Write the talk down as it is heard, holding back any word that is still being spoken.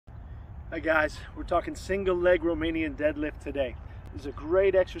Hi guys, we're talking single leg Romanian deadlift today. This is a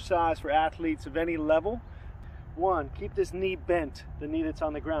great exercise for athletes of any level. 1, keep this knee bent, the knee that's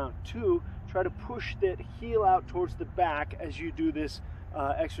on the ground. 2, try to push that heel out towards the back as you do this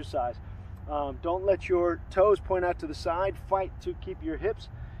exercise. Don't let your toes point out to the side. Fight to keep your hips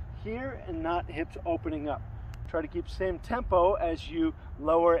here and not hips opening up. Try to keep the same tempo as you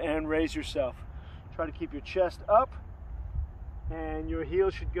lower and raise yourself. Try to keep your chest up, and your heel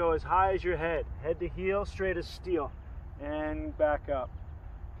should go as high as your head. Head to heel, straight as steel, and back up.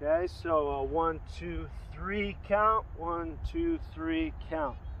 Okay, so 1, 2, 3 count. 1, 2, 3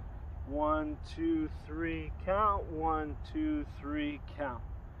 count. 1, 2, 3 count. 1, 2, 3 count.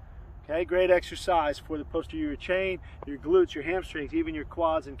 Okay, great exercise for the posterior chain, your glutes, your hamstrings, even your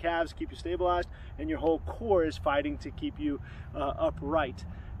quads and calves. Keep you stabilized, and your whole core is fighting to keep you upright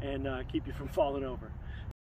and keep you from falling over.